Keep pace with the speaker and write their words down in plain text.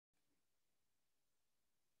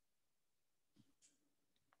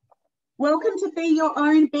Welcome to Be Your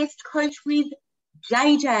Own Best Coach with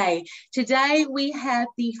JJ. Today we have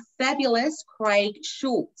the fabulous Craig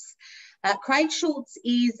Schulze. Craig Schulze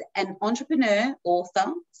is an entrepreneur,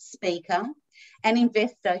 author, speaker, and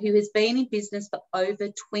investor who has been in business for over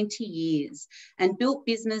 20 years and built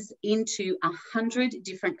business into 100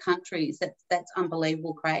 different countries. That's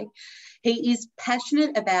unbelievable, Craig. He is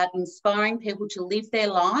passionate about inspiring people to live their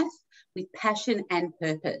life with passion and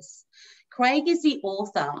purpose. Craig is the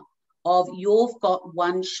author of You've Got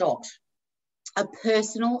One Shot, a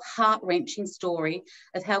personal, heart-wrenching story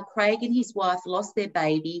of how Craig and his wife lost their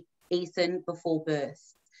baby, Ethan, before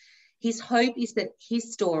birth. His hope is that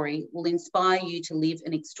his story will inspire you to live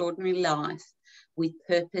an extraordinary life with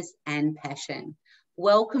purpose and passion.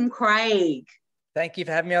 Welcome, Craig. Thank you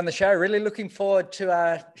for having me on the show. Really looking forward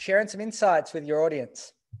to sharing some insights with your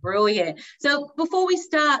audience. Brilliant. So before we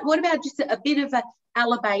start, what about just a bit of an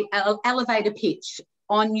elevator pitch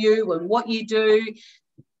on you and what you do?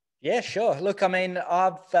 Yeah, sure. Look, I mean, I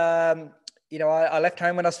left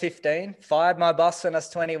home when I was 15, fired my boss when I was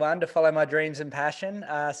 21 to follow my dreams and passion,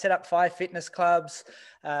 set up 5 fitness clubs,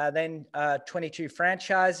 then 22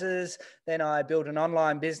 franchises. Then I built an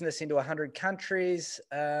online business into 100 countries.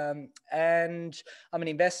 And I'm an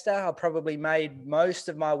investor. I probably made most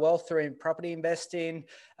of my wealth through property investing,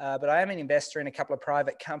 but I am an investor in a couple of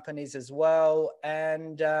private companies as well.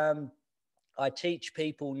 And I teach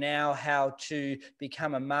people now how to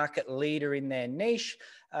become a market leader in their niche,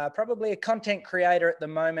 probably a content creator at the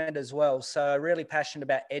moment as well. So really passionate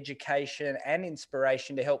about education and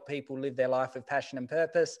inspiration to help people live their life with passion and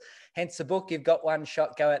purpose. Hence the book, You've Got One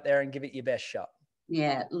Shot, go out there and give it your best shot.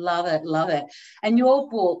 Yeah, love it, love it. And your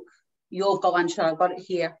book, You've Got One Shot, I've got it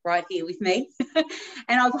here, right here with me.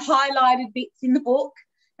 And I've highlighted bits in the book,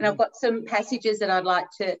 and I've got some passages that I'd like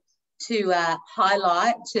to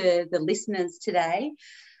highlight to the listeners today.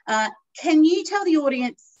 Can you tell the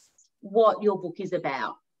audience what your book is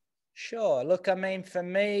about? Sure. Look, I mean, for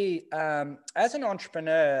me, as an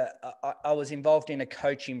entrepreneur, I was involved in a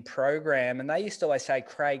coaching program, and they used to always say,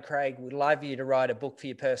 Craig, we'd love you to write a book for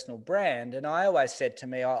your personal brand. And I always said to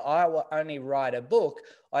me, I will only write a book.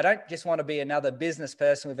 I don't just want to be another business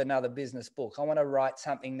person with another business book. I want to write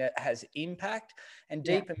something that has impact and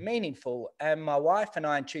deep and meaningful. And my wife and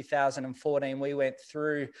I in 2014, we went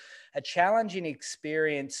through a challenging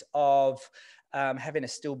experience of having a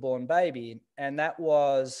stillborn baby. And that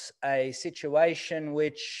was a situation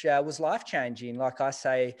which was life-changing. Like I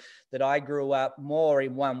say, that I grew up more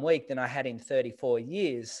in 1 week than I had in 34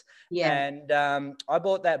 years. Yeah. And I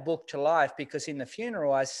brought that book to life because in the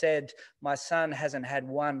funeral, I said, my son hasn't had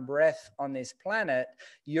one breath on this planet.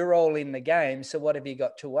 You're all in the game. So what have you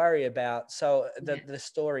got to worry about? So the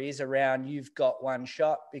story is around you've got one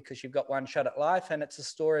shot because you've got one shot at life. And it's a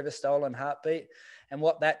story of a stolen heartbeat and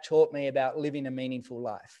what that taught me about living a meaningful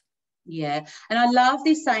life. Yeah. And I love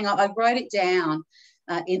this saying. I wrote it down.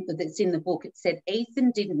 That's in the book. It said,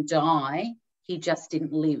 Ethan didn't die. He just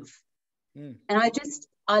didn't live. And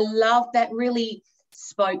I love that. Really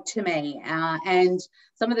spoke to me. And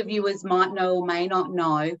some of the viewers might know or may not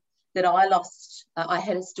know that I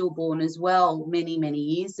had a stillborn as well many, many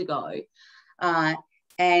years ago.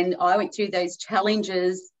 And I went through those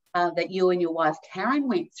challenges that you and your wife, Karen,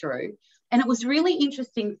 went through. And it was really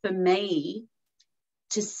interesting for me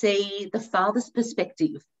to see the father's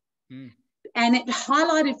perspective. And it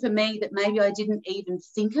highlighted for me that maybe I didn't even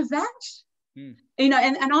think of that. You know,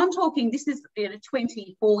 and I'm talking, this is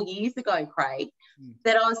 24 years ago, Craig,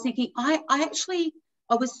 that I was thinking, I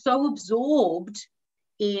was so absorbed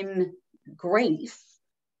in grief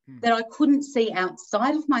that I couldn't see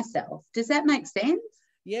outside of myself. Does that make sense?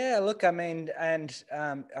 Yeah, look, I mean, and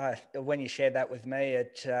when you shared that with me,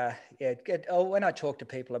 when I talk to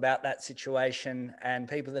people about that situation and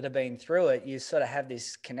people that have been through it, you sort of have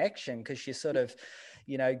this connection because you're sort of,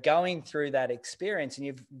 going through that experience and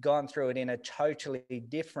you've gone through it in a totally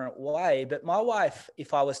different way. But my wife,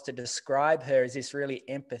 if I was to describe her, is this really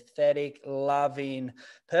empathetic, loving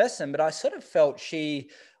person, but I sort of felt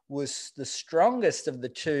she was the strongest of the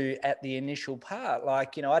two at the initial part.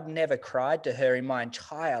 Like, I'd never cried to her in my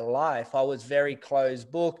entire life. I was very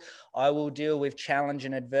closed book. I will deal with challenge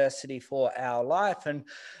and adversity for our life. And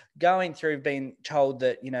going through being told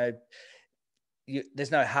that,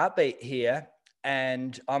 there's no heartbeat here.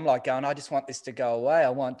 And I'm like going, I just want this to go away. I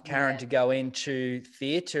want Karen to go into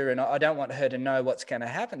theatre and I don't want her to know what's going to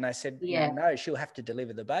happen. They said, no, she'll have to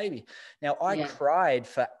deliver the baby. Now, I cried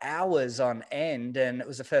for hours on end and it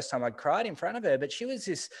was the first time I'd cried in front of her, but she was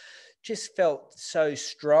this just felt so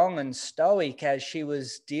strong and stoic as she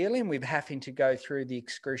was dealing with having to go through the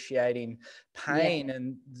excruciating pain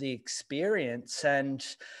and the experience. And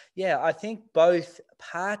yeah, I think both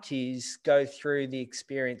parties go through the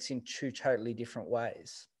experience in two totally different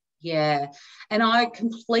ways. Yeah. And I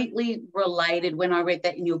completely related when I read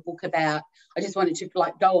that in your book about, I just wanted to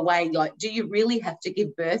like go away. Like, do you really have to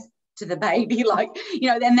give birth to the baby? Like, you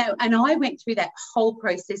know, and I went through that whole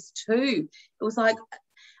process too. It was like,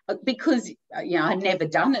 because, you know, I'd never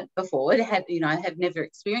done it before. I had never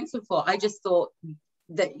experienced it before. I just thought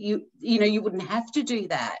that you wouldn't have to do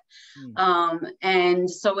that. And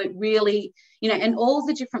so it really, and all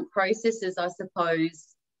the different processes, I suppose,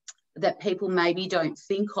 that people maybe don't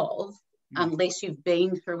think of unless you've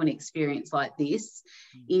been through an experience like this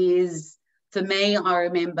is, for me, I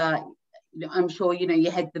remember, I'm sure,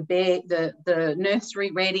 you had the bed, the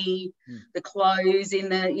nursery ready, the clothes in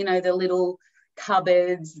the, the little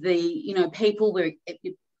cupboards, people were,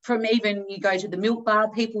 from even you go to the milk bar,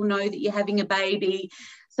 people know that you're having a baby.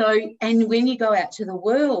 So, and when you go out to the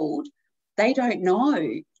world, they don't know.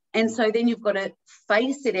 And so then you've got to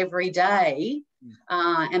face it every day.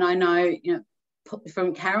 And I know,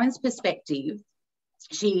 from Karen's perspective,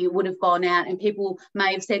 she would have gone out and people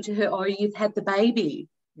may have said to her, oh, you've had the baby.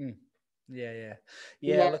 Yeah.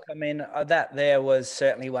 Look, I mean, that there was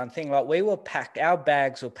certainly one thing. Like, we were packed, our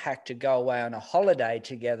bags were packed to go away on a holiday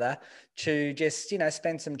together to just,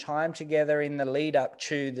 spend some time together in the lead up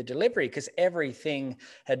to the delivery, because everything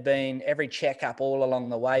had been, every checkup all along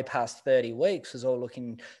the way past 30 weeks was all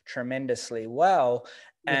looking tremendously well.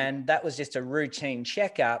 And that was just a routine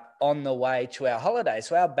checkup on the way to our holiday.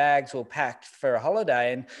 So our bags were packed for a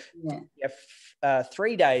holiday. And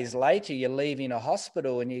 3 days later, you're leaving a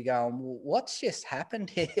hospital and you're going, what's just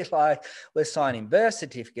happened here? Like, we're signing birth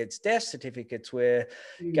certificates, death certificates. We're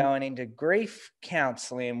going into grief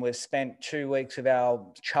counseling. We've spent 2 weeks with our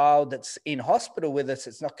child that's in hospital with us.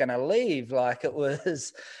 It's not going to leave. Like, it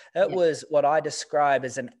was what I describe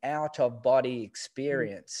as an out of body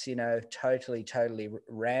experience, totally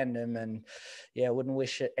random. And wouldn't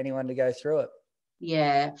wish anyone to go through it.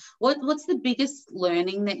 Yeah. What's the biggest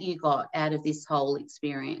learning that you got out of this whole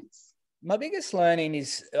experience? My biggest learning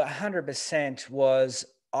is 100% was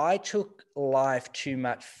I took life too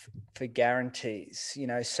much for guarantees.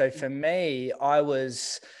 So for me, I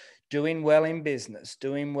was doing well in business,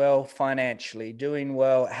 doing well financially, doing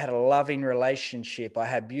well, had a loving relationship. I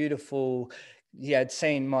had beautiful, I'd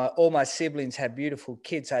seen all my siblings had beautiful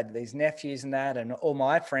kids. I had these nephews and that, and all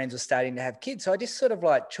my friends were starting to have kids. So I just sort of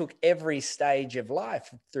like took every stage of life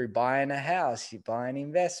through buying a house, buying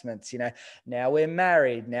investments, now we're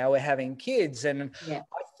married, now we're having kids. And I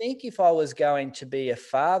think if I was going to be a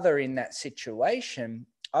father in that situation,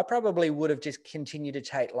 I probably would have just continued to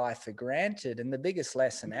take life for granted. And the biggest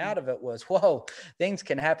lesson out of it was, whoa, things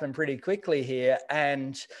can happen pretty quickly here.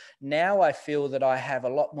 And now I feel that I have a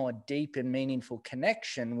lot more deep and meaningful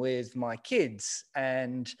connection with my kids,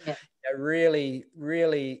 and really,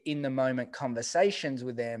 really in the moment conversations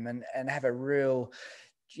with them, and have a real,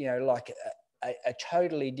 like a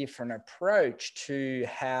totally different approach to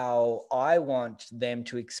how I want them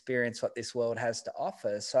to experience what this world has to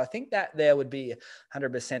offer. So I think that there would be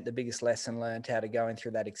 100% the biggest lesson learned out of going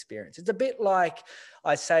through that experience. It's a bit like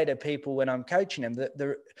I say to people when I'm coaching them,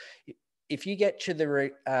 that if you get to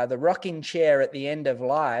the rocking chair at the end of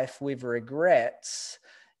life with regrets,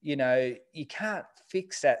 you can't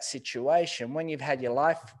fix that situation. When you've had your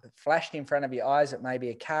life flashed in front of your eyes, it may be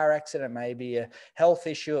a car accident, it may be a health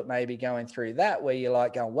issue, it may be going through that, where you're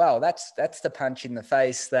like going, well, that's the punch in the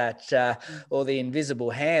face that, or the invisible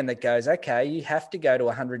hand that goes, okay, you have to go to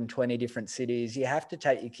 120 different cities. You have to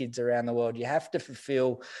take your kids around the world. You have to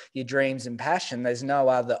fulfill your dreams and passion. There's no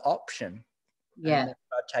other option. Yeah. And that's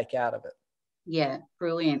what I take out of it. Yeah.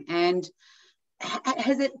 Brilliant. And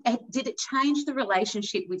did it change the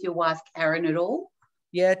relationship with your wife, Karen, at all?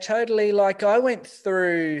 Yeah, totally. Like, I went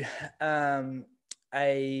through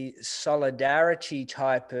a solidarity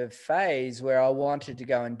type of phase where I wanted to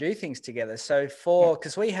go and do things together. So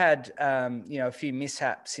because we had, a few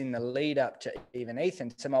mishaps in the lead up to even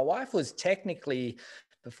Ethan. So my wife was technically,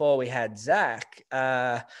 before we had Zach,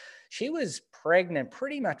 she was pregnant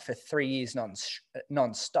pretty much for 3 years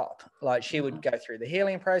non-stop. Like, she would go through the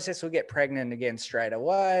healing process, would get pregnant again straight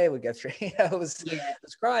away. We'd go through, it was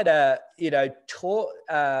quite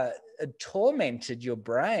tormented your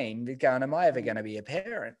brain going, am I ever going to be a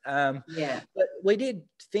parent? But we did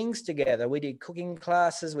things together. We did cooking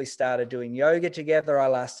classes. We started doing yoga together. I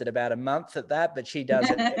lasted about a month at that, but she does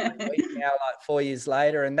it every week now, like 4 years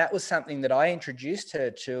later. And that was something that I introduced her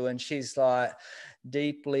to. And she's like,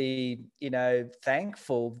 deeply,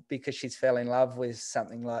 thankful because she's fell in love with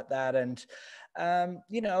something like that. And,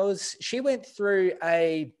 she went through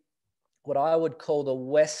what I would call the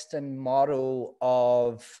Western model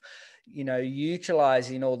of,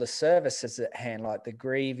 utilizing all the services at hand, like the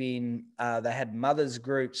grieving. They had mothers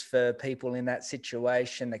groups for people in that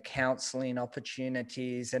situation, the counseling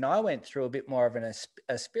opportunities. And I went through a bit more of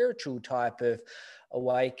a spiritual type of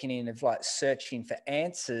awakening, of like searching for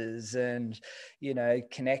answers and,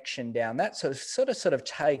 connection down that sort of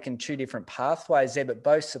taken two different pathways there, but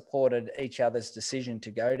both supported each other's decision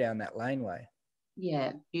to go down that laneway.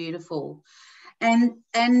 Yeah, beautiful. And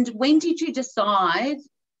when did you decide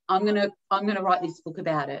I'm gonna write this book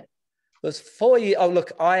about it? It was 4 years. Oh,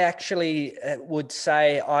 look, I actually would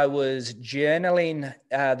say I was journaling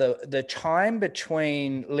the time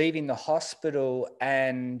between leaving the hospital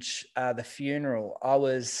and the funeral. I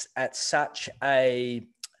was at such a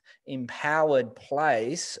empowered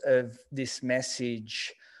place of this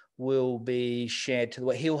message will be shared to the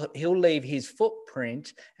world. He'll leave his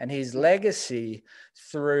footprint and his legacy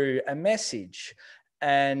through a message.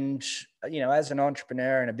 And, as an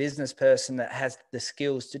entrepreneur and a business person that has the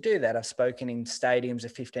skills to do that, I've spoken in stadiums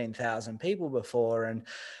of 15,000 people before. And,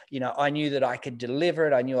 I knew that I could deliver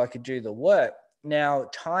it. I knew I could do the work. Now,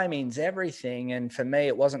 timing's everything. And for me,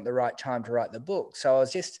 it wasn't the right time to write the book. So I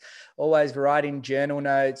was just always writing journal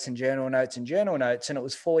notes and journal notes and journal notes. And it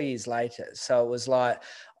was 4 years later. So it was like,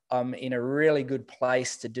 I'm in a really good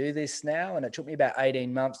place to do this now. And it took me about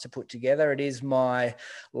 18 months to put together. It is my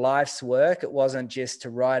life's work. It wasn't just to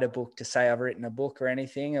write a book to say I've written a book or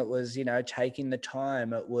anything. It was, taking the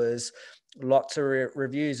time. It was lots of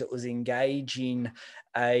reviews. It was engaging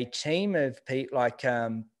a team of people, like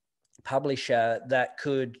publisher that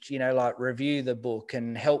could, review the book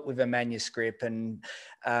and help with a manuscript and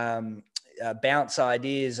bounce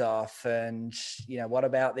ideas off and, what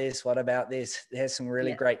about this? What about this? There's some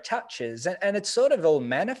really great touches. And it's sort of all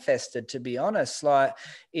manifested, to be honest. Like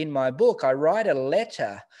in my book, I write a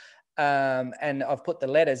letter and I've put the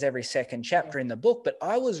letters every second chapter in the book, but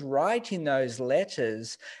I was writing those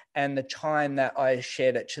letters and the time that I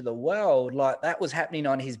shared it to the world, like that was happening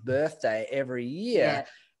on his birthday every year. Yeah.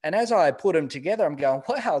 And as I put them together, I'm going,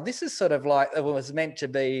 wow, this is sort of like it was meant to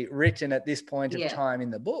be written at this point of time in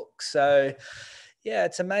the book. So, yeah,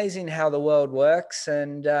 it's amazing how the world works.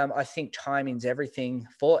 And I think timing's everything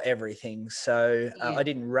for everything. So I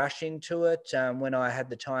didn't rush into it. When I had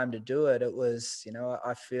the time to do it, it was,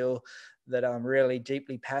 I feel that I'm really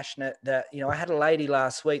deeply passionate that, I had a lady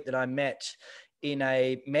last week that I met in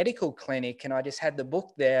a medical clinic and I just had the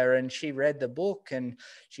book there and she read the book and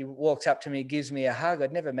she walks up to me, gives me a hug.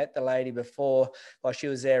 I'd never met the lady before while she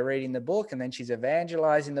was there reading the book, and then she's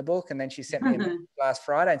evangelizing the book, and then she sent me a message last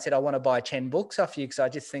Friday and said, I want to buy 10 books off you because I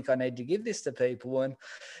just think I need to give this to people. And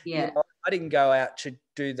I didn't go out to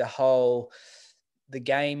do the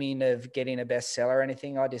gaming of getting a bestseller or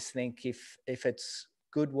anything. I just think if it's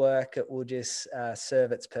good work, it will just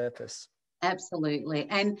serve its purpose. Absolutely.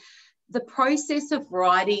 And the process of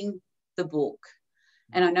writing the book,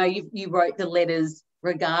 and I know you wrote the letters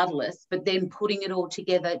regardless, but then putting it all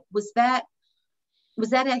together, was that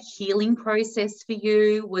a healing process for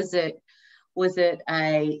you? Was it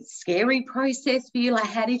a scary process for you? Like,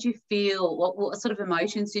 how did you feel? What sort of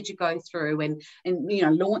emotions did you go through and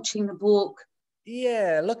launching the book?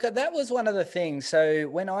 Yeah, look, that was one of the things. So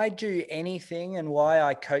when I do anything and why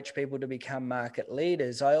I coach people to become market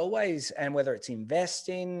leaders, I always, and whether it's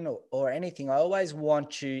investing or anything, I always want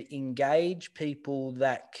to engage people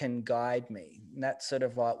that can guide me. And that's sort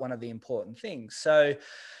of like one of the important things. So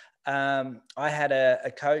I had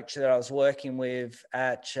a coach that I was working with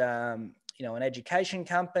at, an education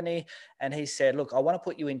company. And he said, look, I want to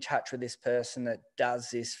put you in touch with this person that does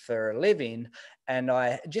this for a living. And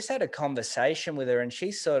I just had a conversation with her and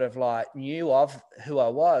she sort of like knew of who I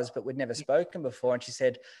was, but we'd never spoken before. And she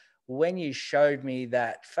said, when you showed me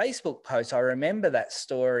that Facebook post, I remember that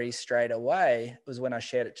story straight away. It was when I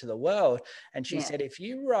shared it to the world. And she said, if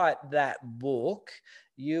you write that book,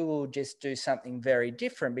 you will just do something very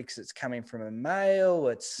different because it's coming from a male.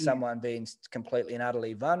 It's someone being completely and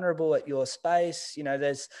utterly vulnerable at your space.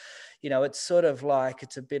 It's sort of like,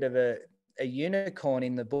 it's a bit of a unicorn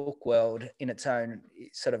in the book world in its own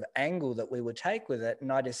sort of angle that we would take with it.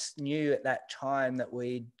 And I just knew at that time that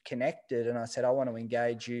we'd connected and I said, I want to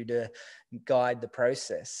engage you to guide the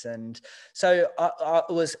process. And so I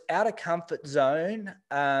was out of comfort zone,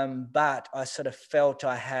 but I sort of felt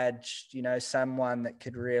I had, someone that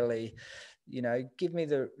could really, give me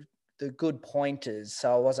the good pointers.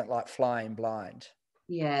 So I wasn't like flying blind.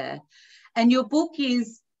 Yeah. And your book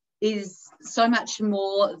is is so much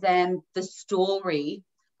more than the story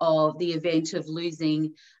of the event of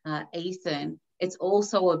losing Ethan. It's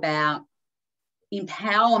also about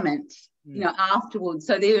empowerment, afterwards.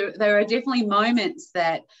 So there are definitely moments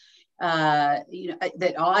that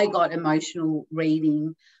that I got emotional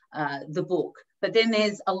reading the book. But then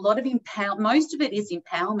there's a lot of most of it is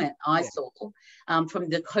empowerment, I saw, from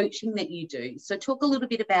the coaching that you do. So talk a little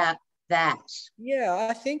bit about that. Yeah,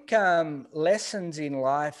 I think lessons in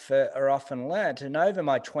life are often learnt. And over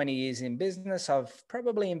my 20 years in business, I've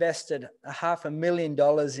probably invested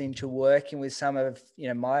 $500,000 into working with some of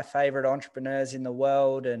my favorite entrepreneurs in the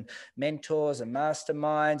world and mentors and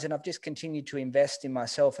masterminds. And I've just continued to invest in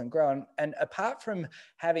myself and grow. And apart from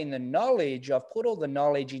having the knowledge, I've put all the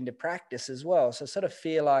knowledge into practice as well. So I sort of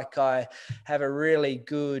feel like I have a really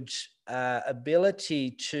good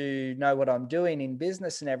ability to know what I'm doing in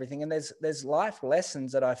business and everything. And there's life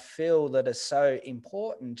lessons that I feel that are so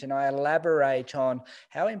important. And I elaborate on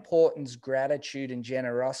how important is gratitude and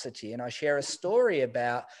generosity. And I share a story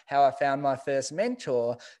about how I found my first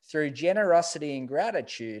mentor through generosity and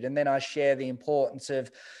gratitude. And then I share the importance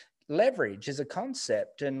of leverage as a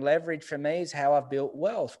concept, and leverage for me is how I've built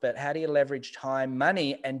wealth. But how do you leverage time,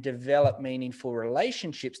 money, and develop meaningful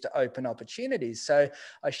relationships to open opportunities? So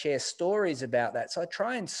I share stories about that. So I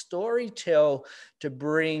try and story tell to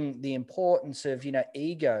bring the importance of,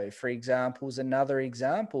 ego, for example, is another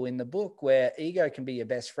example in the book where ego can be your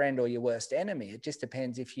best friend or your worst enemy. It just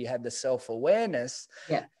depends if you have the self-awareness.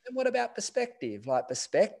 Yeah. And what about perspective? Like,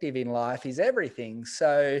 perspective in life is everything.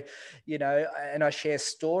 So, and I share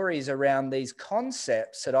stories around these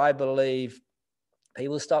concepts that I believe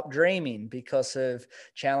people stop dreaming because of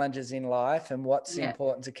challenges in life, and what's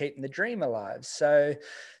important to keeping the dream alive. So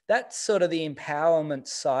that's sort of the empowerment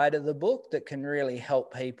side of the book that can really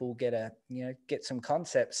help people get some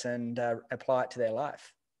concepts and apply it to their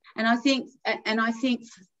life. And I think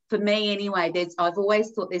for me anyway, I've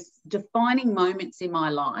always thought there's defining moments in my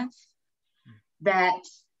life that,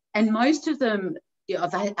 and most of them,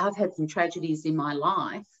 I've had some tragedies in my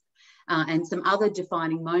life and some other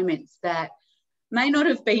defining moments that may not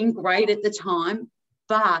have been great at the time,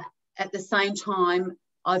 but at the same time,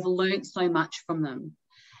 I've learned so much from them.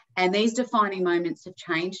 And these defining moments have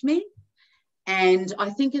changed me. And I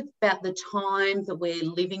think it's about the time that we're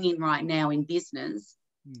living in right now in business.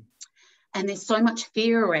 And there's so much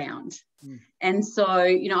fear around. And so,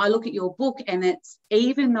 I look at your book, and it's,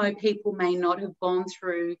 even though people may not have gone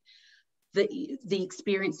through the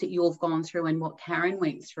experience that you've gone through and what Karen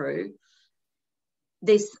went through,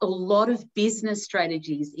 there's a lot of business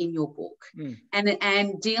strategies in your book.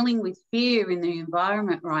 And dealing with fear in the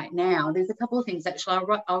environment right now, there's a couple of things actually.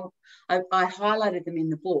 I highlighted them in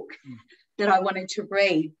the book that I wanted to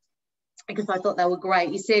read because I thought they were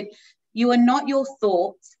great. You said, "You are not your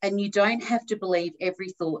thoughts, and you don't have to believe every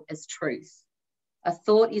thought as truth. A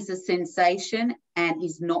thought is a sensation and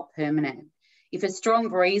is not permanent. If a strong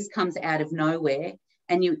breeze comes out of nowhere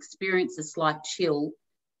and you experience a slight chill,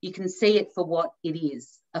 you can see it for what it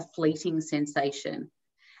is, a fleeting sensation."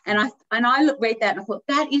 And I read that and I thought,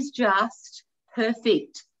 that is just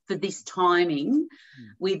perfect for this timing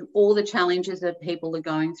with all the challenges that people are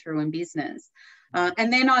going through in business.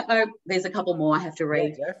 And then there's a couple more I have to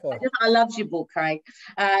read. I loved your book, Craig.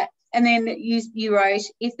 And then you wrote,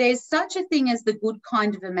 "If there's such a thing as the good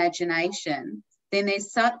kind of imagination, then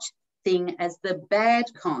there's such thing as the bad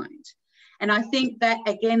kind." And I think that,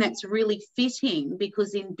 again, that's really fitting,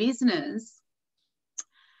 because in business,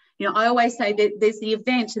 I always say that there's the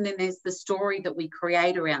event and then there's the story that we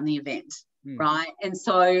create around the event, right? And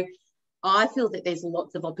so I feel that there's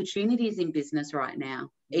lots of opportunities in business right now,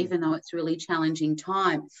 even though it's really challenging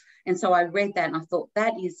time. And so I read that and I thought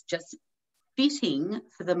that is just fitting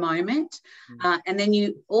for the moment. And then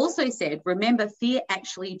you also said, "Remember, fear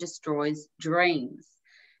actually destroys dreams."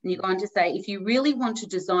 And you go on to say, "If you really want to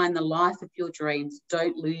design the life of your dreams,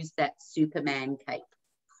 don't lose that Superman cape."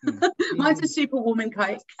 Mine's a Superwoman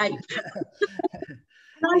cape. And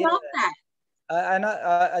I love that. And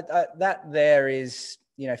that there is,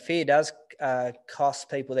 fear does cost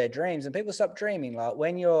people their dreams, and people stop dreaming. Like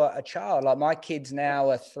when you're a child, like my kids now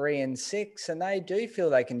are 3 and 6, and they do feel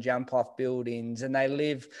they can jump off buildings, and they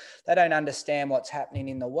don't understand what's happening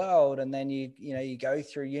in the world. And then you go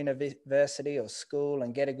through university or school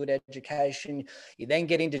and get a good education. You then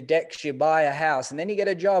get into debt 'cause you buy a house, and then you get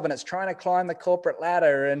a job, and it's trying to climb the corporate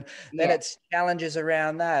ladder, and then it's challenges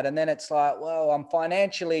around that. And then it's like, well, I'm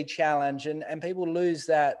financially challenged, and people lose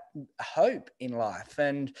that hope in life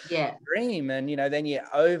and dream. And, then you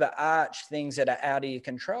overarch things that are out of your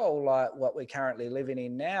control, like what we're currently living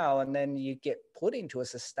in now. And then you get put into a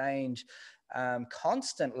sustained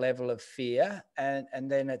constant level of fear, and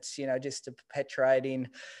then it's, you know, just a perpetuating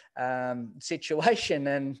situation.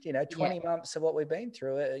 And 20 months of what we've been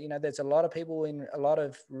through, you know, there's a lot of people in a lot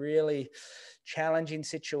of really challenging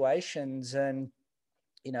situations. And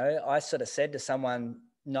I sort of said to someone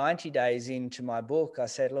 90 days into my book, I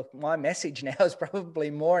said, look, my message now is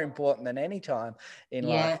probably more important than any time in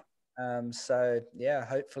life. So yeah,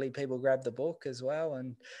 hopefully people grab the book as well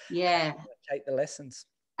and take the lessons.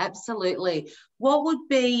 Absolutely. What would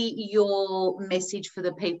be your message for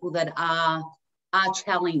the people that are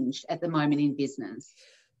challenged at the moment in business?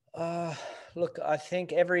 Look, I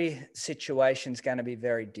think every situation is going to be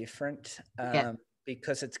very different.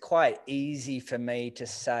 Because it's quite easy for me to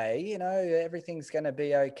say, everything's going to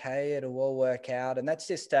be okay, it'll all work out. And that's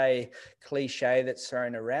just a cliche that's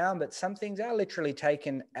thrown around, but some things are literally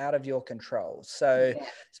taken out of your control. So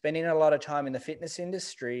spending a lot of time in the fitness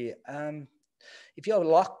industry, if you're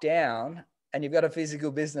locked down and you've got a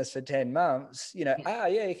physical business for 10 months, you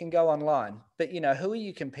can go online, but who are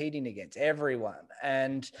you competing against? Everyone.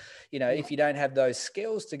 And, if you don't have those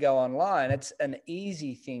skills to go online, it's an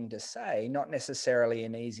easy thing to say, not necessarily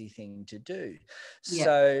an easy thing to do.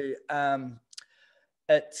 So, I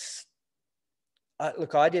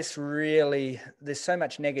just really, there's so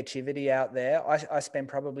much negativity out there. I spend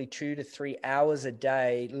probably 2 to 3 hours a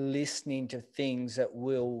day listening to things that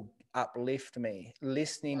will uplift me,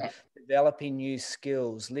 developing new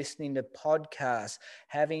skills, listening to podcasts,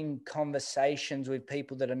 having conversations with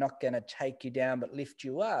people that are not going to take you down but lift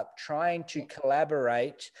you up, trying to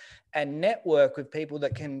collaborate and network with people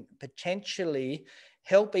that can potentially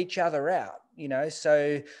help each other out.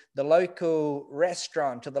 So the local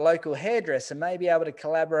restaurant or the local hairdresser may be able to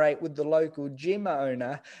collaborate with the local gym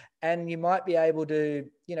owner, and you might be able to,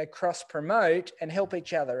 cross promote and help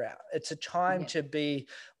each other out. It's a time to be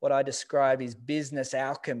what I describe as business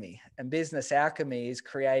alchemy. And business alchemy is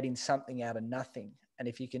creating something out of nothing. And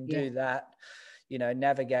if you can do that,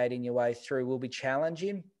 navigating your way through will be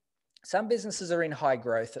challenging. Some businesses are in high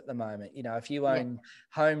growth at the moment. If you own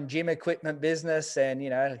home gym equipment business, and,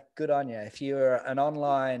 good on you. If you're an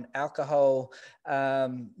online alcohol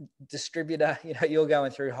distributor, you're going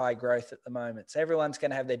through high growth at the moment. So everyone's going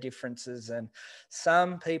to have their differences. And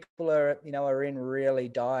some people are, are in really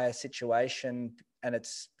dire situation, and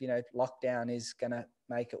it's, lockdown is going to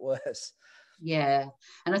make it worse. Yeah.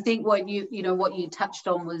 And I think what you touched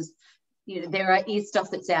on was, there is stuff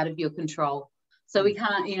that's out of your control. So we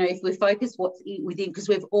can't, if we focus what's within, because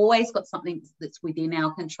we've always got something that's within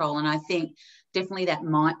our control. And I think definitely that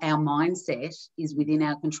our mindset is within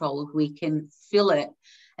our control. If we can fill it,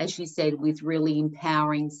 as you said, with really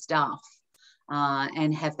empowering stuff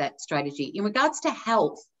and have that strategy. In regards to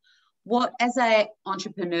health, what, as an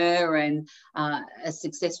entrepreneur and a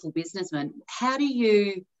successful businessman, how do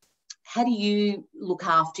you look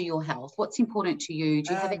after your health? What's important to you?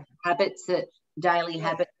 Do you have any habits, daily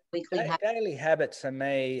habits? Daily habits for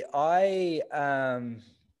me, I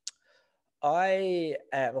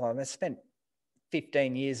spent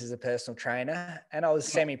 15 years as a personal trainer, and I was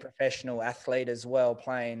semi-professional athlete as well,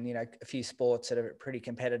 playing, a few sports at a pretty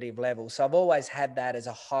competitive level. So I've always had that as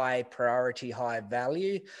a high priority, high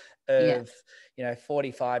value of,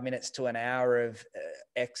 45 minutes to an hour of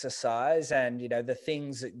exercise, and, the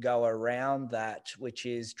things that go around that, which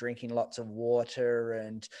is drinking lots of water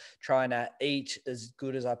and trying to eat as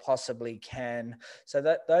good as I possibly can. So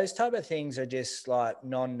that those type of things are just like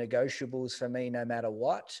non-negotiables for me, no matter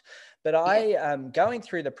what. But I am going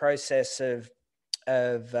through the process of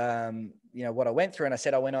what I went through, and I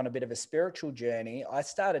said I went on a bit of a spiritual journey. I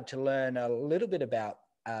started to learn a little bit about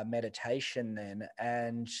meditation then,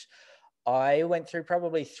 and I went through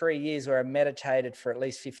probably 3 years where I meditated for at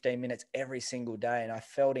least 15 minutes every single day, and I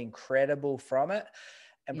felt incredible from it.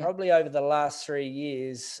 And probably over the last 3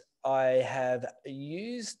 years, I have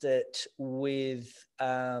used it with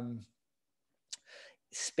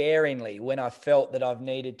sparingly when I felt that I've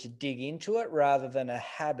needed to dig into it rather than a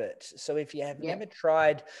habit. So if you have never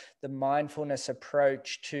tried the mindfulness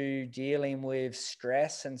approach to dealing with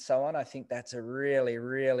stress and so on, I think that's a really,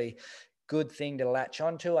 really good thing to latch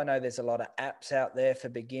onto. I know there's a lot of apps out there for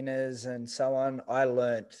beginners and so on. I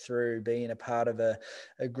learned through being a part of a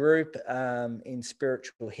group in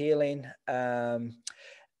spiritual healing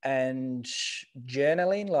and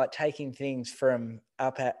journaling, like taking things from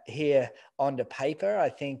up here onto paper. I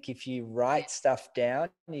think if you write stuff down,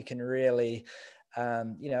 you can really,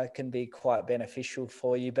 it can be quite beneficial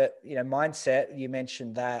for you. But, mindset, you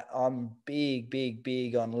mentioned that. I'm big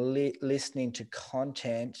on listening to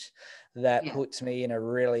content that puts me in a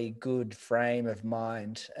really good frame of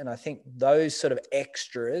mind. And I think those sort of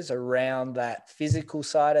extras around that physical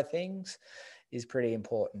side of things is pretty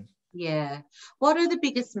important. Yeah. What are the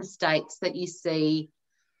biggest mistakes that you see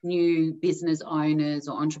new business owners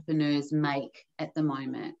or entrepreneurs make at the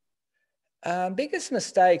moment? Biggest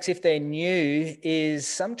mistakes, if they're new, is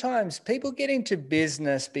sometimes people get into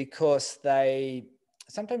business because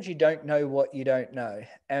sometimes you don't know what you don't know.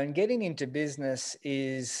 And getting into business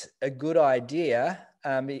is a good idea,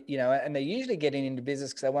 and they're usually getting into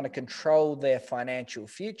business because they want to control their financial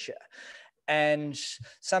future. And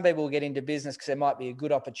some people will get into business because there might be a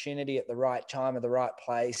good opportunity at the right time or the right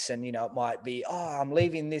place. And, it might be, I'm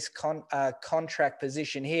leaving this contract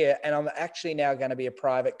position here, and I'm actually now going to be a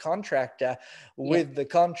private contractor with the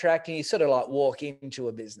contract. And you sort of like walk into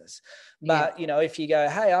a business. But, if you go,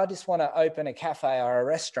 hey, I just want to open a cafe or a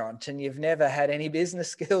restaurant, and you've never had any business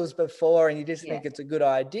skills before, and you just think it's a good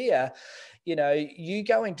idea, you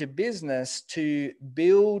go into business to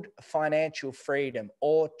build financial freedom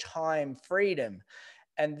or time freedom.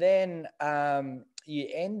 And then you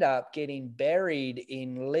end up getting buried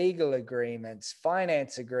in legal agreements,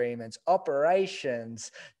 finance agreements,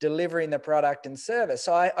 operations, delivering the product and service.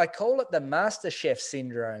 So I call it the MasterChef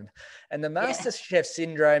syndrome. And the MasterChef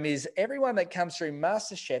syndrome is everyone that comes through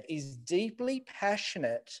MasterChef is deeply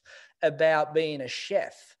passionate about being a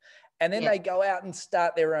chef. And then they go out and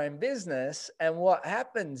start their own business. And what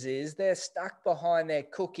happens is they're stuck behind their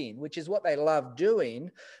cooking, which is what they love doing,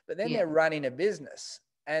 but then they're running a business,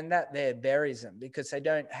 and that there buries them because they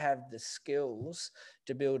don't have the skills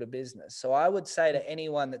to build a business. So I would say to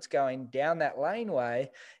anyone that's going down that laneway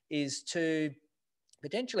is to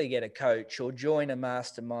potentially get a coach or join a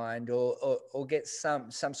mastermind or get some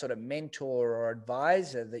sort of mentor or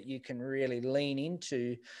advisor that you can really lean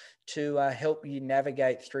into to help you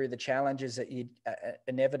navigate through the challenges that you're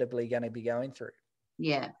inevitably going to be going through.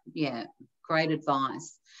 Yeah. Great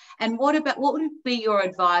advice. And what would be your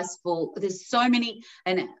advice for, there's so many,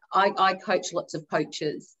 and I coach lots of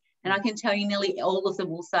coaches, and I can tell you nearly all of them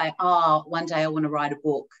will say, one day I want to write a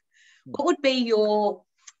book. What would be your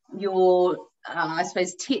I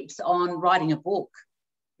suppose, tips on writing a book?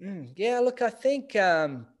 Yeah, look, I think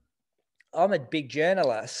I'm a big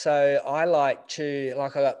journalist, so I like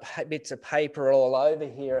I've got bits of paper all over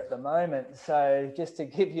here at the moment. So just to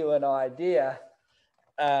give you an idea,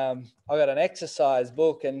 I got an exercise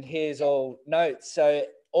book, and here's all notes. So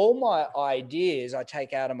all my ideas I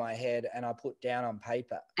take out of my head and I put down on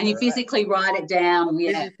paper. And you physically write it down.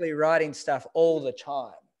 Physically writing stuff all the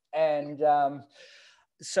time. And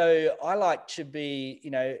so I like to be,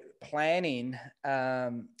 planning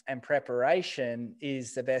and preparation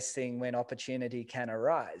is the best thing when opportunity can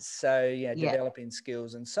arise. So, developing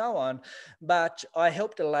skills and so on. But I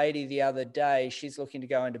helped a lady the other day. She's looking to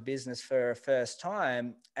go into business for her first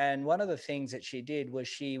time. And one of the things that she did was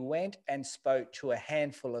she went and spoke to a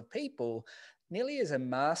handful of people, nearly as a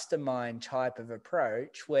mastermind type of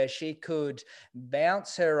approach, where she could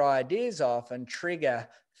bounce her ideas off and trigger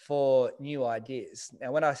for new ideas.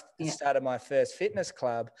 Now, when I started my first fitness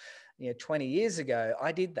club, 20 years ago,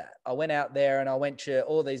 I did that. I went out there and I went to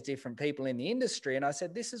all these different people in the industry and I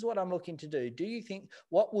said, this is what I'm looking to do. Do you think,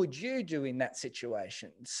 what would you do in that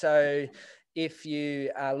situation? So if you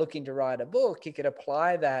are looking to write a book, you could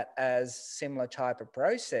apply that as similar type of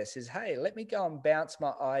process is, hey, let me go and bounce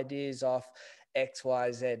my ideas off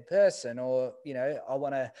XYZ person, or, I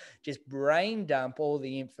want to just brain dump all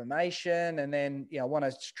the information and then, I want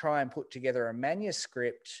to try and put together a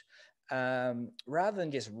manuscript rather than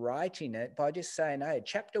just writing it by just saying, hey,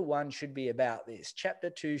 chapter 1 should be about this. Chapter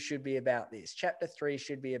 2 should be about this. Chapter 3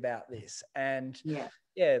 should be about this. And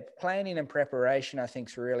planning and preparation, I think,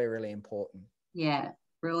 is really, really important. Yeah.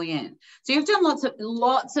 Brilliant. So you've done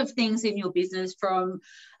lots of things in your business, from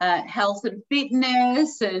health and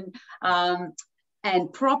fitness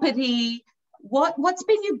and property. What's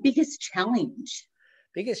been your biggest challenge?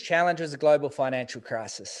 Biggest challenge was the global financial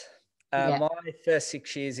crisis. My first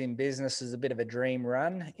 6 years in business was a bit of a dream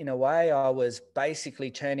run. In a way, I was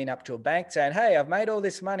basically turning up to a bank saying, hey, I've made all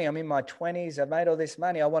this money. I'm in my 20s. I've made all this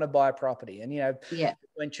money. I want to buy a property. And,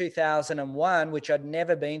 in 2001, which I'd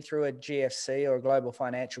never been through a GFC or a global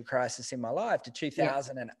financial crisis in my life, to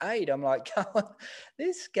 2008, I'm like,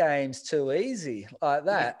 this game's too easy like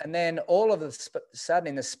that. And then all of a sudden,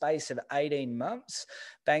 in the space of 18 months,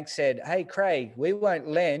 banks said, hey, Craig, we won't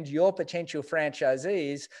lend your potential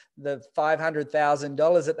franchisees the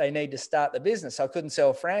 $500,000 that they need to start the business. I couldn't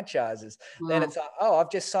sell franchises. Wow. Then it's like, oh,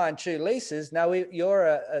 I've just signed 2 leases. No, you're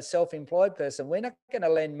a self-employed person. We're not going to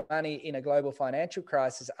lend money in a global financial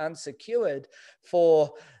crisis unsecured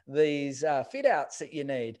for these fit outs that you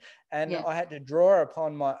need. And I had to draw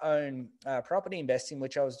upon my own property investing,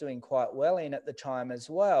 which I was doing quite well in at the time as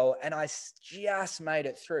well. And I just made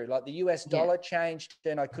it through. Like the US dollar changed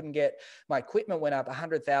and I couldn't get, my equipment went up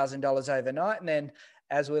 $100,000 overnight. And then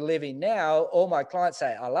as we're living now, all my clients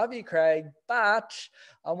say, I love you, Craig, but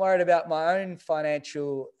I'm worried about my own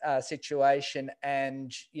financial situation.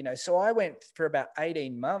 And, you know, so I went for about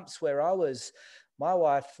 18 months where my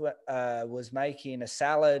wife was making a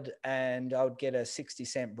salad and I would get a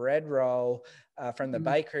 60-cent bread roll from the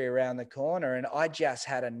bakery around the corner. And I just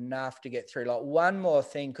had enough to get through. Like one more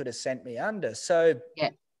thing could have sent me under. So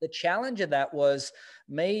the challenge of that was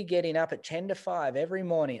me getting up at 10 to 5 every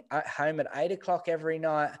morning, at home at 8 o'clock every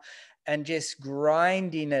night, and just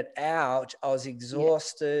grinding it out. I was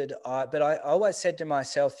exhausted. But I always said to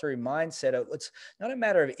myself through mindset, it's not a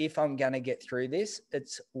matter of if I'm going to get through this.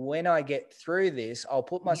 It's when I get through this, I'll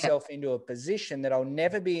put myself into a position that I'll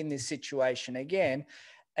never be in this situation again.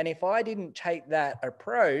 And if I didn't take that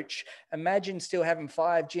approach, imagine still having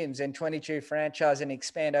 5 gyms and 22 franchises and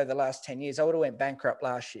expand over the last 10 years. I would have went bankrupt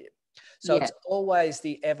last year. So it's always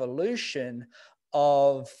the evolution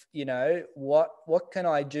of, you know, what can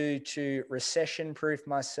I do to recession proof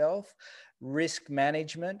myself, risk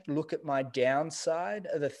management, look at my downside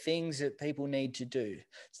are the things that people need to do.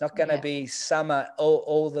 It's not going to be summer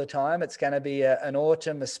all the time. It's going to be an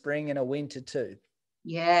autumn, a spring and a winter too.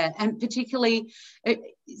 Yeah, and particularly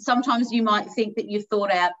sometimes you might think that you've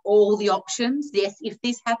thought out all the options. Yes, if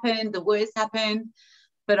this happened, the worst happened.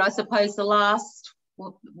 But I suppose the last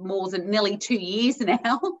more than nearly 2 years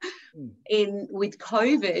now with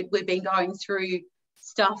COVID, we've been going through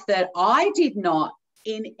stuff that I did not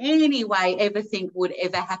in any way ever think would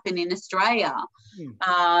ever happen in Australia.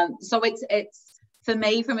 So it's for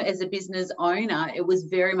me, as a business owner, it was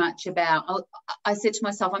very much about, I said to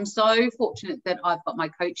myself, I'm so fortunate that I've got my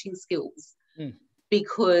coaching skills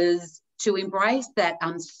because to embrace that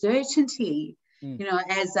uncertainty, you know,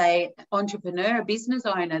 as a entrepreneur, a business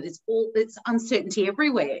owner, there's uncertainty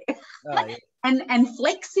everywhere. and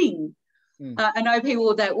flexing. I know people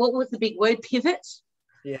will go, what was the big word? Pivot.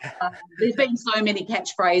 Yeah. There's been so many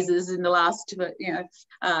catchphrases in the last,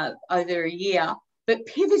 over a year. But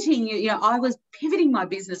pivoting, you know, I was pivoting my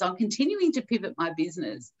business. I'm continuing to pivot my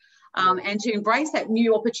business and to embrace that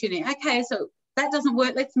new opportunity. Okay, so that doesn't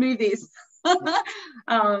work. Let's move this.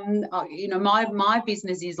 You know, my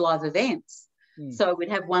business is live events. So we'd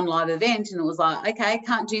have one live event and it was like, okay,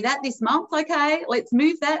 can't do that this month. Okay, let's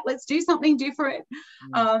move that. Let's do something different.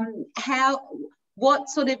 What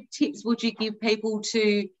sort of tips would you give people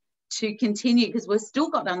to continue? Because we've still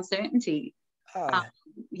got uncertainty.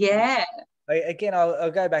 Again,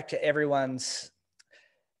 I'll go back to everyone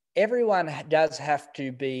does have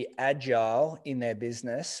to be agile in their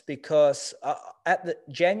business because at the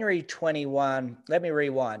January 21, let me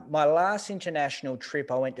rewind. My last international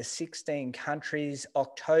trip, I went to 16 countries,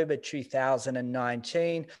 October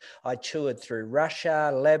 2019. I toured through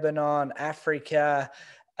Russia, Lebanon, Africa.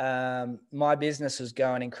 My business was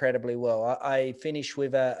going incredibly well. I finished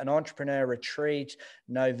with an entrepreneur retreat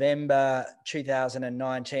November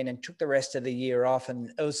 2019 and took the rest of the year off.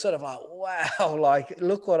 And it was sort of like, wow, like,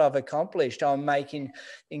 look what I've accomplished. I'm making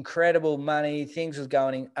incredible money. Things was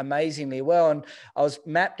going amazingly well. And I was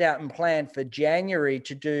mapped out and planned for January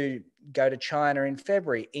to go to China in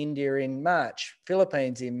February, India in March,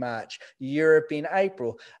 Philippines in March, Europe in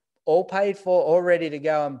April. All paid for, all ready to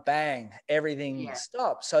go, and bang, everything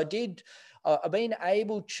stopped. So I've been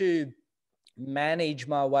able to manage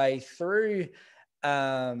my way through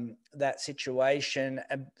that situation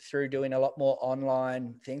and through doing a lot more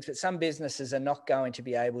online things. But some businesses are not going to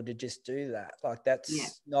be able to just do that. Like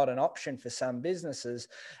that's not an option for some businesses.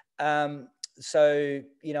 So,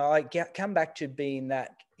 you know, I come back to being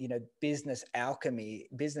that, you know, business alchemy.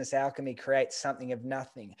 Business alchemy creates something of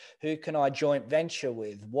nothing. Who can I joint venture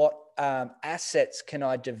with? What assets can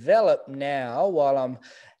I develop now while I'm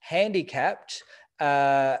handicapped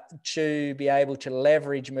to be able to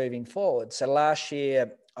leverage moving forward? So last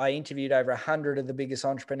year, I interviewed over 100 of the biggest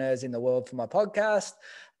entrepreneurs in the world for my podcast.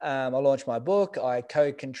 I launched my book. I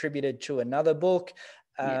co-contributed to another book.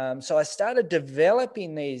 So I started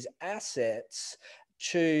developing these assets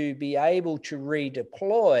to be able to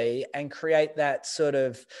redeploy and create that sort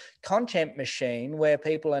of content machine where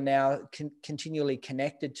people are now continually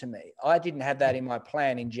connected to me. I didn't have that in my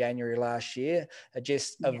plan in January last year. It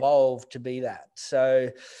just evolved to be that. So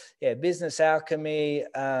yeah, business alchemy,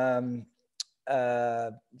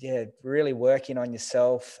 really working on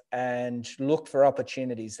yourself and look for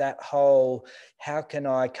opportunities. That whole, how can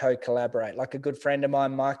I co-collaborate? Like a good friend of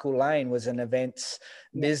mine, Michael Lane, was an events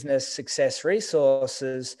business success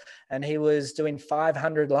resources, and he was doing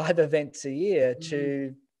 500 live events a year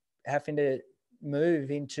to having to move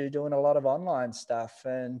into doing a lot of online stuff.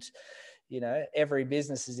 And every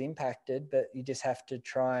business is impacted, but you just have to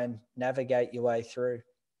try and navigate your way through.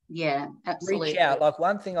 Yeah, absolutely. Reach out. Like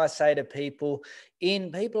one thing I say to people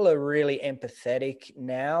are really empathetic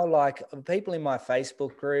now. Like people in my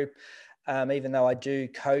Facebook group, even though I do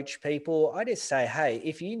coach people, I just say, hey,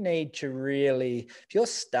 if you need to if you're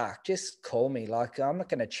stuck, just call me. Like I'm not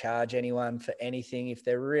going to charge anyone for anything if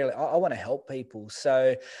they're really, I want to help people.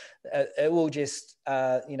 So it will just,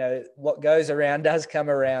 what goes around does come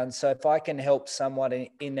around. So if I can help someone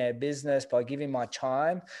in their business by giving my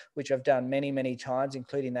time, which I've done many, many times,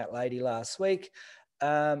 including that lady last week,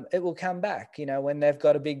 it will come back. When they've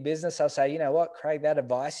got a big business, I'll say, you know what, Craig, that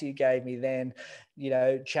advice you gave me then,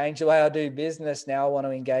 change the way I do business. Now I want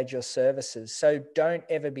to engage your services. So don't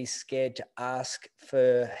ever be scared to ask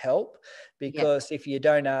for help, because if you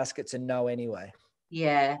don't ask, it's a no anyway.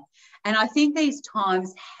 Yeah. And I think these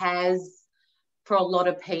times has, for a lot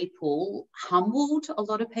of people, humbled a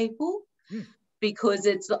lot of people. Because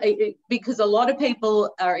because a lot of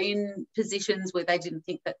people are in positions where they didn't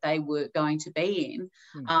think that they were going to be in,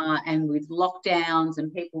 and with lockdowns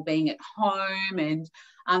and people being at home, and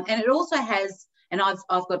it also has. And I've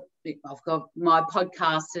got my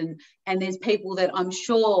podcast, and there's people that I'm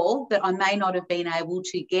sure that I may not have been able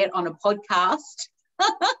to get on a podcast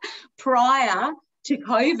prior to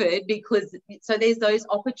COVID, because so there's those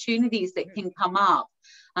opportunities that can come up.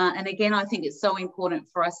 And again, I think it's so important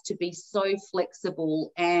for us to be so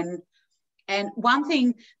flexible. And one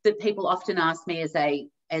thing that people often ask me as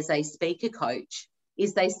a speaker coach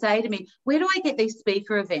is they say to me, where do I get these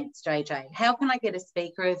speaker events, JJ? How can I get a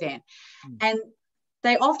speaker event? And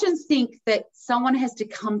they often think that someone has to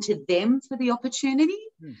come to them for the opportunity.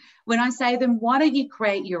 When I say to them, why don't you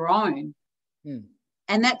create your own?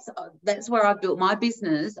 And that's where I've built my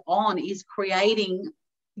business on, is creating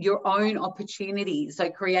your own opportunities. So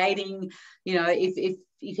creating,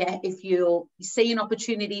 if you see an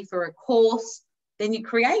opportunity for a course, then you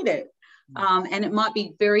create it. And it might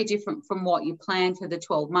be very different from what you planned for the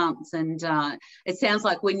 12 months. And it sounds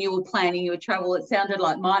like when you were planning your travel, it sounded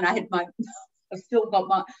like mine. I've still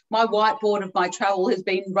got my whiteboard of my travel has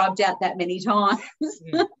been rubbed out that many times.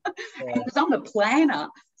 Because I'm a planner.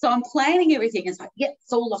 So I'm planning everything. It's like,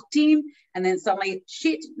 it's all locked in. And then suddenly,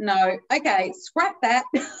 shit, no, okay, scrap that.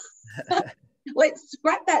 Let's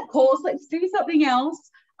scrap that course. Let's do something else.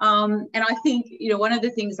 And I think, one of the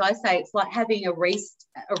things I say, it's like having a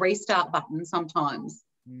restart button sometimes.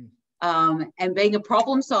 And being a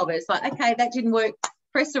problem solver. It's like, okay, that didn't work.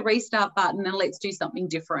 Press the restart button and let's do something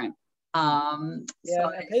different.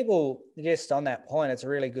 People, just on that point, it's a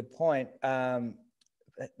really good point.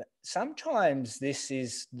 Sometimes this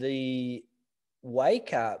is the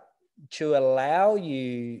wake up to allow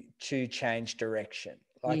you to change direction.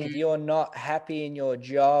 Like if you're not happy in your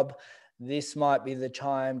job, this might be the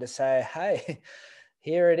time to say, hey,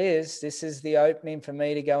 here it is. This is the opening for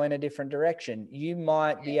me to go in a different direction. You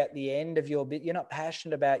might be at the end of you're not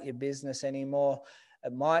passionate about your business anymore.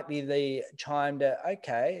 It might be the time to,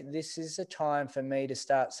 okay, this is a time for me to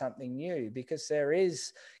start something new, because there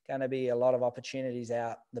is going to be a lot of opportunities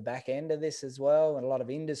out the back end of this as well. And a lot of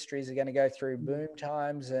industries are going to go through boom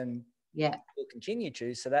times, and will continue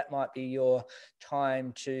to. So that might be your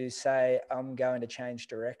time to say, I'm going to change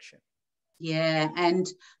direction. Yeah. And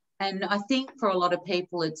I think for a lot of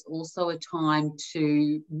people, it's also a time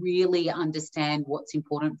to really understand what's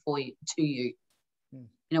important to you.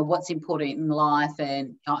 What's important in life.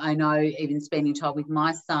 And I know even spending time with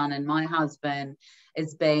my son and my husband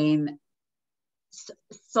has been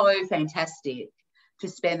so fantastic, to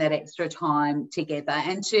spend that extra time together,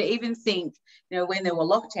 and to even think, when there were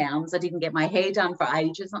lockdowns, I didn't get my hair done for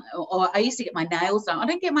ages, or I used to get my nails done. I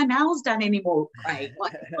don't get my nails done anymore, Craig.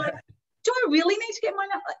 Like, do I really need to get my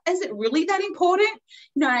nails? Is it really that important?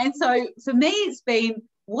 And so for me, it's been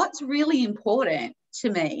what's really important to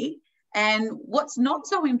me and what's not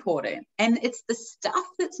so important. And it's the stuff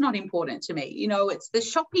that's not important to me. It's the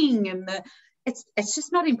shopping and it's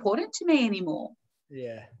just not important to me anymore.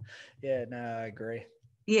 Yeah. No, I agree.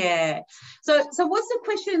 Yeah. So what's the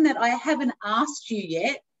question that I haven't asked you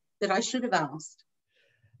yet that I should have asked?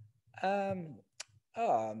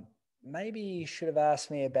 Maybe you should have asked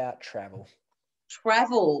me about travel.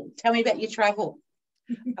 Travel. Tell me about your travel.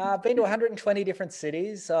 I've been to 120 different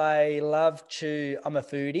cities. I'm a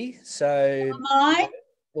foodie. So Am I?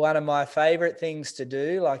 one of my favorite things to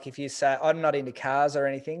do, like if you say, I'm not into cars or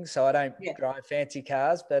anything, so I don't drive fancy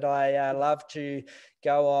cars, but I love to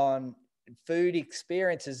go on food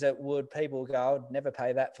experiences that people go, I would never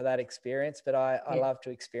pay that for that experience, but I love to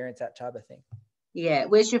experience that type of thing. Yeah.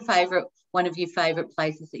 Where's one of your favorite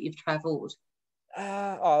places that you've traveled?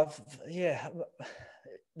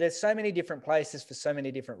 There's so many different places for so many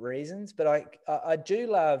different reasons, but I do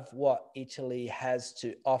love what Italy has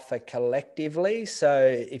to offer collectively.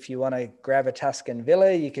 So if you want to grab a Tuscan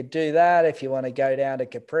villa, you could do that. If you want to go down to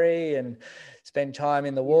Capri and spend time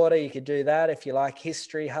in the water, you could do that. If you like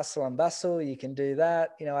history, hustle and bustle, you can do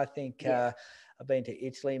that. I think I've been to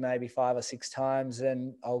Italy maybe 5 or 6 times,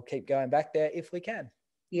 and I'll keep going back there if we can.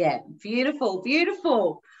 Yeah, beautiful,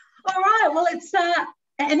 beautiful. All right, well,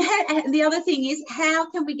 and the other thing is, how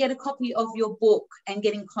can we get a copy of your book and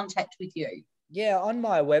get in contact with you? Yeah, on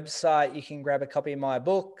my website, you can grab a copy of my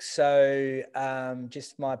book. So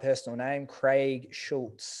just my personal name,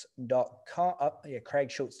 craigschulze.com.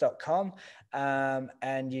 craigschulze.com.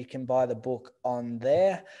 And you can buy the book on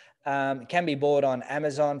there. It can be bought on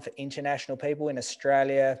Amazon for international people. In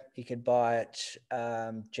Australia, you could buy it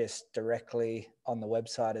just directly on the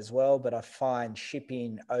website as well. But I find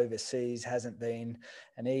shipping overseas hasn't been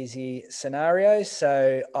an easy scenario.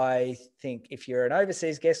 So I think if you're an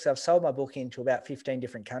overseas guest, I've sold my book into about 15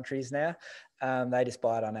 different countries now. They just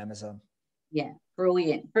buy it on Amazon. Yeah,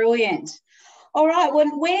 brilliant, brilliant. All right,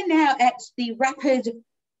 well, we're now at the rapid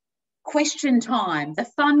question time, the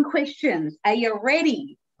fun questions. Are you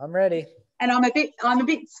ready? I'm ready. And I'm a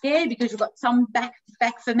bit scared because you've got some back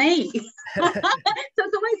for me. So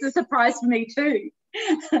it's always a surprise for me too.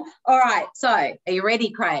 All right. So are you ready,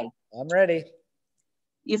 Craig? I'm ready.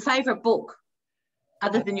 Your favourite book,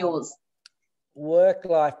 other than yours?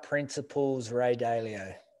 Work-Life Principles, Ray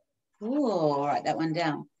Dalio. Oh, all right, that one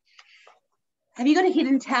down. Have you got a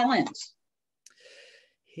hidden talent?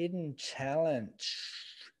 Hidden talent.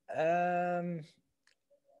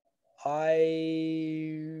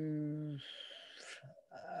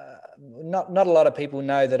 Not a lot of people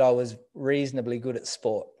know that I was reasonably good at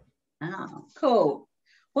sport. Oh, cool.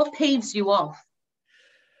 What peeves you off?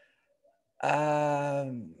 I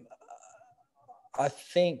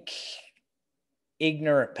think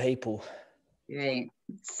ignorant people. Yeah,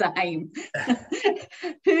 same.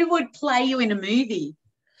 Who would play you in a movie?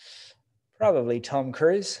 Probably Tom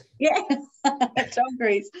Cruise. Yeah, Tom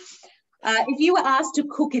Cruise. If you were asked to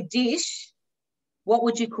cook a dish, what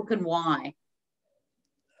would you cook and why?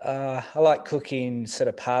 I like cooking sort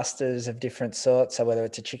of pastas of different sorts. So whether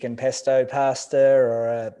it's a chicken pesto pasta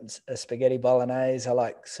or a spaghetti bolognese, I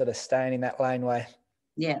like sort of staying in that laneway.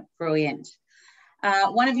 Yeah, brilliant.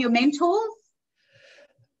 One of your mentors?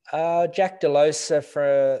 Jack DeLosa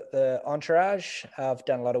for the Entourage. I've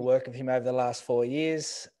done a lot of work with him over the last 4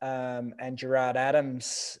 years. And Gerard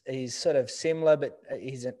Adams, he's sort of similar, but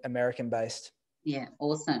he's American based. Yeah,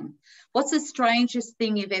 awesome. What's the strangest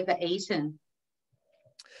thing you've ever eaten?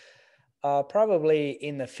 Probably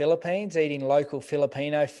in the Philippines, eating local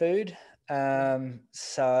Filipino food.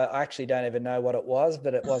 So I actually don't even know what it was,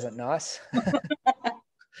 but it wasn't nice.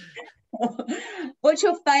 What's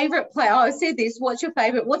your favourite place? Oh, I said this. What's your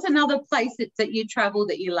favourite? What's another place that you travel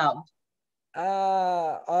that you loved?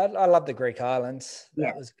 I love the Greek islands.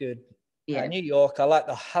 That was good. Yeah. New York. I like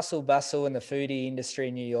the hustle bustle and the foodie industry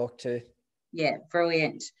in New York too. Yeah,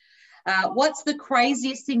 brilliant. What's the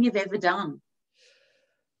craziest thing you've ever done?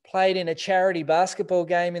 Played in a charity basketball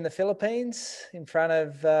game in the Philippines in front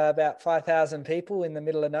of about 5,000 people in the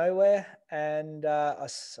middle of nowhere. And I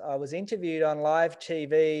was interviewed on live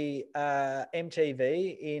TV,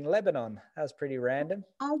 MTV in Lebanon. That was pretty random.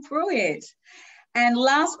 Oh, brilliant. And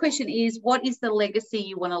last question is, what is the legacy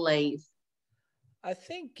you want to leave? I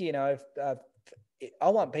think, I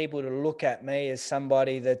want people to look at me as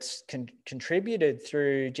somebody that's contributed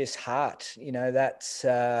through just heart. That's...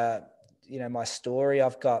 my story.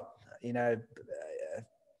 I've got,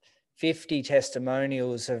 50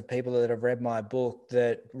 testimonials of people that have read my book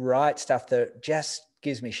that write stuff that just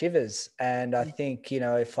gives me shivers. And I think,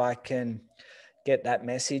 if I can get that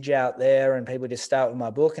message out there and people just start with my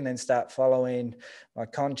book and then start following my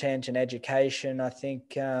content and education, I think,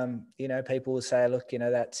 people will say, look,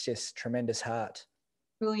 that's just tremendous heart.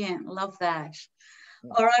 Brilliant. Love that.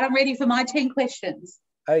 All right. I'm ready for my 10 questions.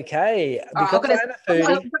 Okay, because I'm a foodie.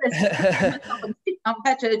 I've got to sit I've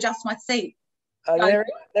had to adjust my seat.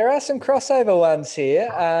 There are some crossover ones here.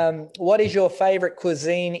 What is your favourite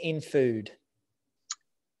cuisine in food?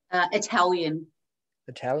 Italian.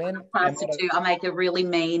 Italian? I make a really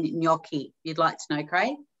mean gnocchi. You'd like to know,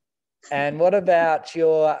 Craig? And what about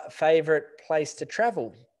your favourite place to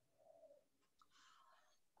travel?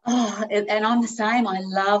 Oh, and I'm the same. I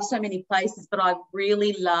love so many places, but I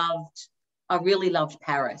really loved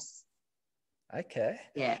Paris. Okay.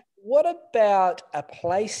 Yeah. What about a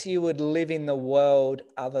place you would live in the world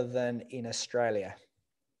other than in Australia?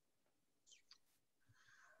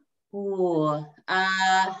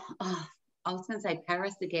 I was going to say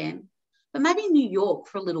Paris again, but maybe New York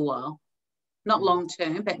for a little while. Not long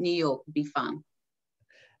term, but New York would be fun.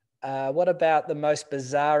 What about the most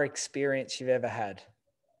bizarre experience you've ever had?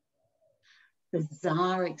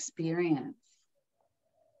 Bizarre experience.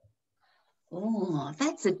 Oh,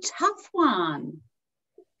 that's a tough one.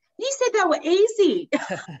 You said they were easy.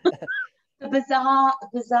 The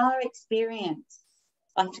bizarre experience.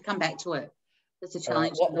 I have to come back to it. It's a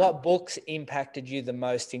challenge. What books impacted you the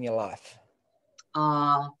most in your life?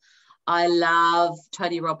 I love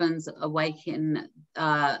Tony Robbins' Awaken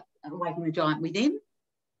the Giant Within.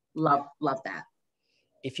 Love that.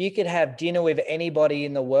 If you could have dinner with anybody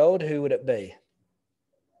in the world, who would it be?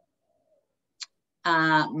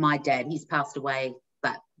 My dad. He's passed away,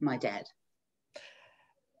 but my dad.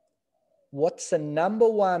 What's the number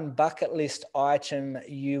one bucket list item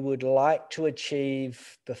you would like to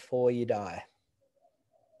achieve before you die?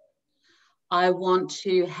 I want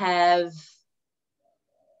to have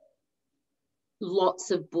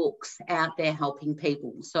lots of books out there helping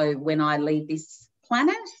people. So when I leave this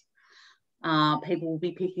planet, people will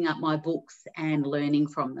be picking up my books and learning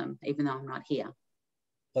from them, even though I'm not here.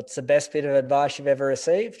 What's the best bit of advice you've ever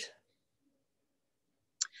received?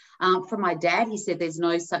 From my dad, he said there's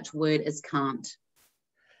no such word as can't.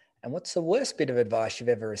 And what's the worst bit of advice you've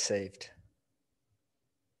ever received?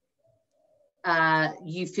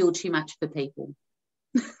 You feel too much for people.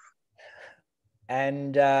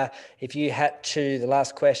 And if you had to, the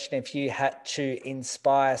last question, if you had to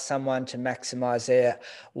inspire someone to maximize their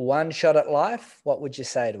one shot at life, what would you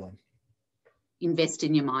say to them? Invest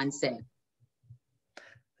in your mindset.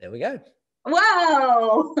 There we go.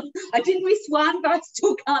 Wow, I did miss one, but I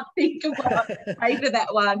still can't think of what I would say for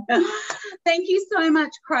that one. Thank you so much,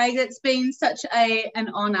 Craig. It's been such an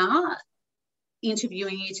honour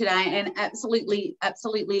interviewing you today, and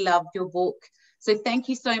absolutely loved your book. So thank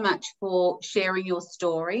you so much for sharing your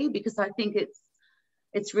story, because I think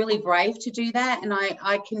it's really brave to do that. And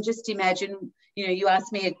I can just imagine, you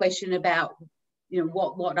asked me a question about,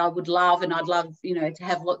 what I would love, and I'd love, to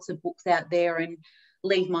have lots of books out there and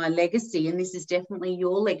leave my legacy. And this is definitely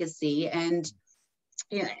your legacy. And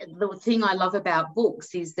the thing I love about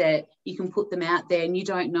books is that you can put them out there and you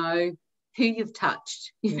don't know who you've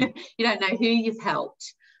touched. You don't know who you've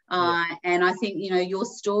helped. And I think, your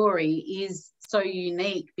story is so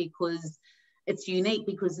unique because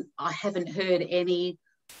I haven't heard any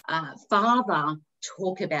father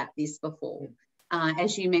talk about this before,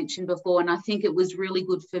 as you mentioned before. And I think it was really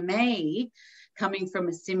good for me, coming from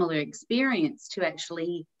a similar experience, to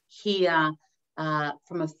actually hear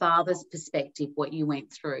from a father's perspective what you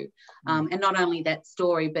went through. And not only that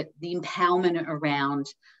story, but the empowerment around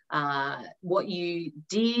what you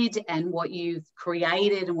did and what you've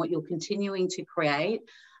created and what you're continuing to create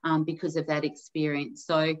because of that experience.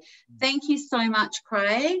 So thank you so much,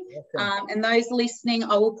 Craig. And those listening,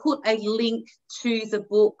 I will put a link to the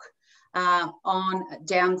book on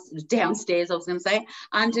downstairs, I was going to say,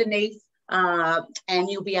 underneath, and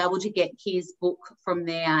you'll be able to get his book from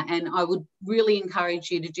there. And I would really encourage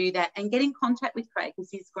you to do that and get in contact with Craig, because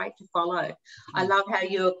he's great to follow. I love how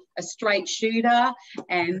you're a straight shooter,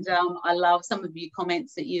 and I love some of your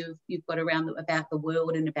comments that you've got around about the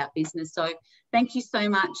world and about business. So thank you so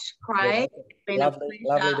much, Craig. Lovely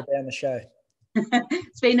to be on the show.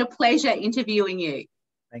 It's been a pleasure interviewing you.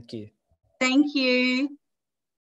 Thank you. Thank you.